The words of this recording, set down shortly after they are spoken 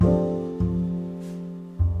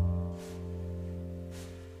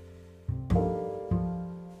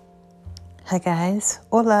Hi guys,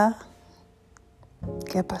 hola,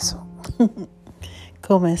 ¿qué pasó?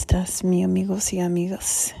 ¿Cómo estás, mis amigos y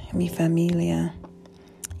amigas, mi familia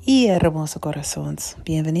y hermoso corazón?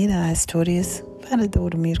 Bienvenida a Historias para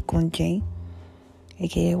Dormir con Jay,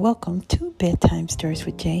 aka welcome to Bedtime Stories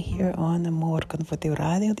with Jay here on Amor Confortable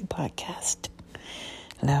Radio, the podcast,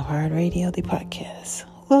 LOVEHARD Radio, the podcast.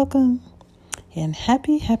 Welcome and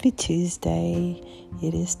happy Tuesday.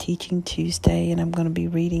 It is Teaching Tuesday, and I'm going to be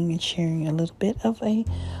reading and sharing a little bit of a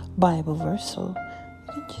Bible verse. So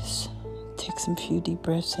you can just take some few deep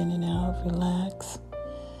breaths in and out, relax,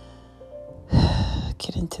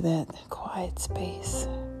 get into that quiet space,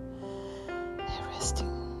 that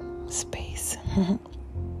resting space.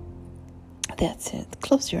 That's it.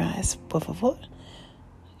 Close your eyes, por favor.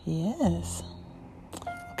 Yes.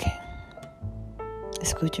 Okay.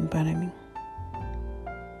 Escuchen para mí.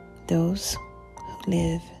 Those who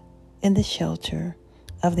live in the shelter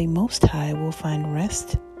of the Most High will find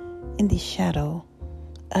rest in the shadow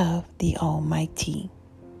of the Almighty.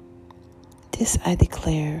 This I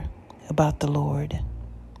declare about the Lord.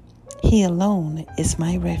 He alone is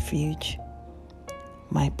my refuge,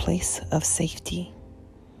 my place of safety.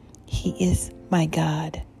 He is my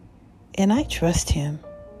God, and I trust Him.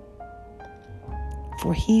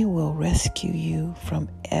 For He will rescue you from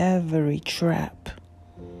every trap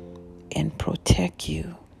and protect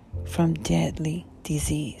you from deadly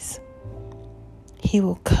disease. He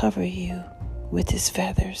will cover you with His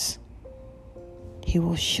feathers. He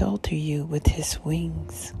will shelter you with His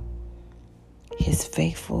wings. His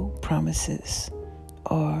faithful promises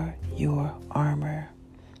are your armor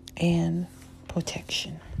and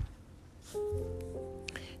protection.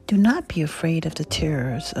 Do not be afraid of the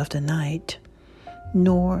terrors of the night,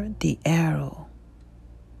 nor the arrow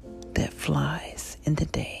that flies in the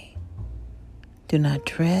day. Do not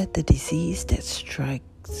dread the disease that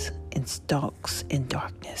strikes and stalks in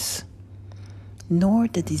darkness, nor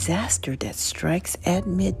the disaster that strikes at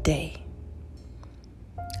midday.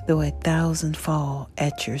 Though 1,000 fall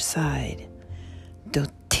at your side, though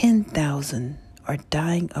 10,000 are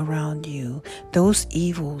dying around you, those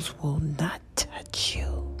evils will not touch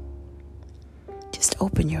you. Just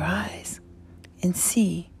open your eyes and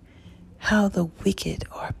see how the wicked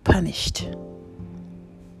are punished.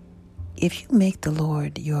 If you make the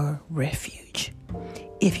Lord your refuge,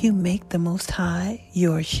 if you make the Most High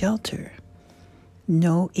your shelter,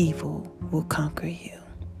 no evil will conquer you.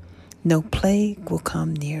 No plague will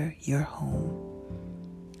come near your home.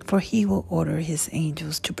 For He will order His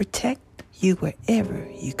angels to protect you wherever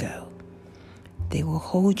you go. They will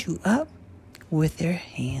hold you up with their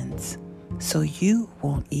hands, so you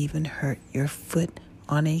won't even hurt your foot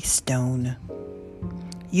on a stone.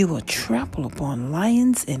 You will trample upon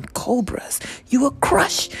lions and cobras. You will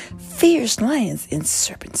crush fierce lions and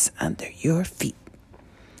serpents under your feet.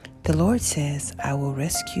 The Lord says, I will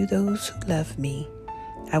rescue those who love me.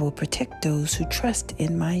 I will protect those who trust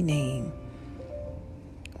in my name.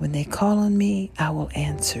 When they call on me, I will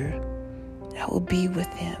answer. I will be with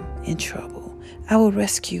them in trouble. I will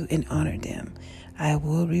rescue and honor them. I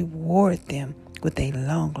will reward them with a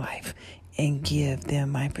long life and give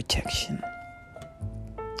them my protection,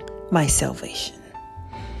 my salvation.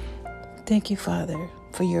 Thank you, Father,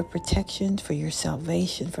 for your protection, for your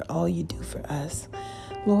salvation, for all you do for us.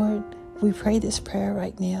 Lord, we pray this prayer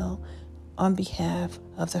right now on behalf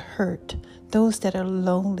of the hurt, those that are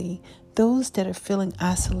lonely, those that are feeling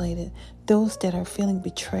isolated, those that are feeling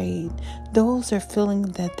betrayed, those that are feeling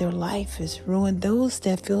that their life is ruined, those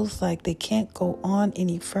that feels like they can't go on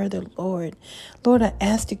any further, Lord. Lord, I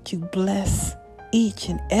ask that you bless each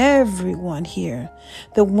and every one here.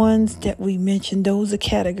 The ones that we mentioned, those are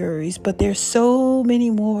categories, but there's so many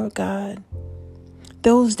more, God.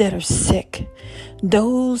 Those that are sick,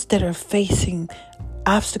 those that are facing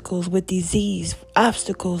obstacles with disease,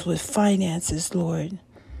 obstacles with finances, Lord.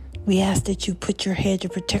 We ask that you put your hedge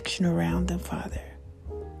of protection around them, Father.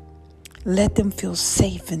 Let them feel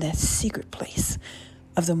safe in that secret place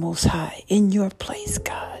of the Most High, in your place,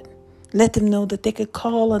 God. Let them know that they could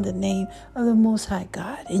call on the name of the Most High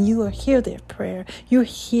God, and you will hear their prayer. You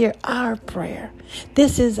hear our prayer.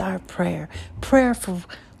 This is our prayer. Prayer for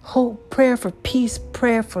hope, prayer for peace,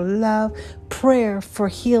 prayer for love, prayer for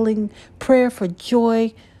healing, prayer for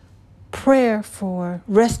joy, prayer for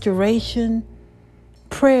restoration,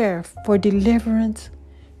 prayer for deliverance,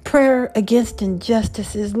 prayer against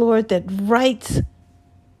injustices, Lord, that rights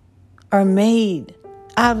are made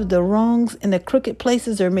out of the wrongs and the crooked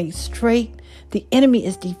places are made straight. The enemy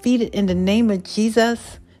is defeated in the name of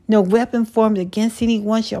Jesus. No weapon formed against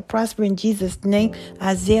anyone shall prosper in Jesus' name.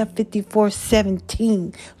 Isaiah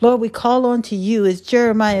 54:17. Lord, we call unto you as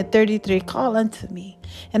Jeremiah 33. Call unto me,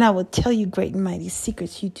 and I will tell you great and mighty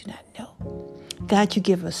secrets you do not know. God, you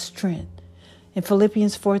give us strength. And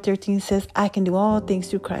Philippians 4:13 says, I can do all things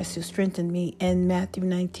through Christ who strengthened me. And Matthew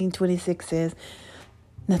 19:26 says,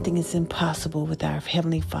 nothing is impossible with our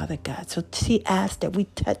Heavenly Father God. So he asks that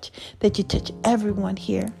you touch everyone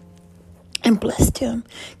here and bless them.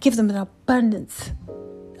 Give them an abundance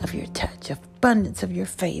of your touch, abundance of your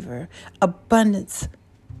favor, abundance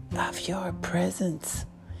of your presence.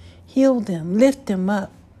 Heal them, lift them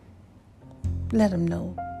up. Let them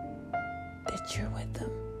know that you're with them.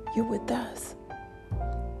 You're with us.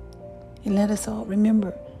 And let us all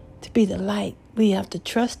remember to be the light. We have to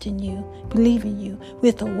trust in you, believe in you. We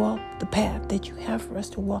have to walk the path that you have for us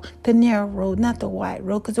to walk. The narrow road, not the wide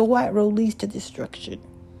road, because the wide road leads to destruction.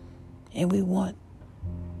 And we want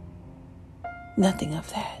nothing of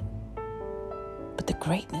that, but the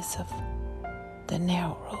greatness of the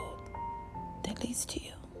narrow road that leads to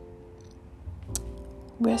you.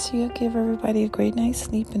 Bless you. Give everybody a great night's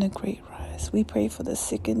sleep and a great rise. We pray for the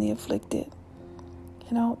sick and the afflicted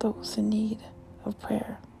and all those in need of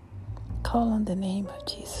prayer. Call on the name of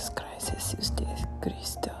Jesus Christ, Jesus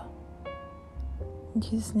Cristo. In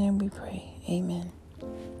Jesus' name we pray. Amen.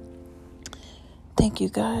 Thank you,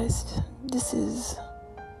 guys. This is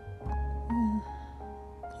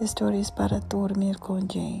Historias para Dormir con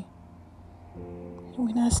Jay.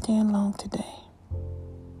 We're not staying long today,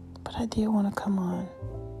 but I did want to come on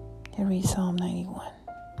and read Psalm 91.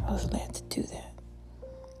 I was glad to do that.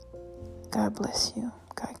 God bless you.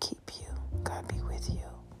 God keep you. God be with you.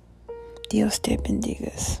 Dios te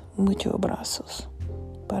bendigas. Muchos abrazos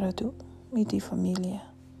para tú y tu familia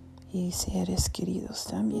y seres queridos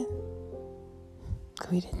también.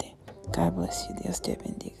 Cuídate. God bless you. Dios te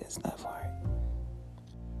bendigas. Love heart.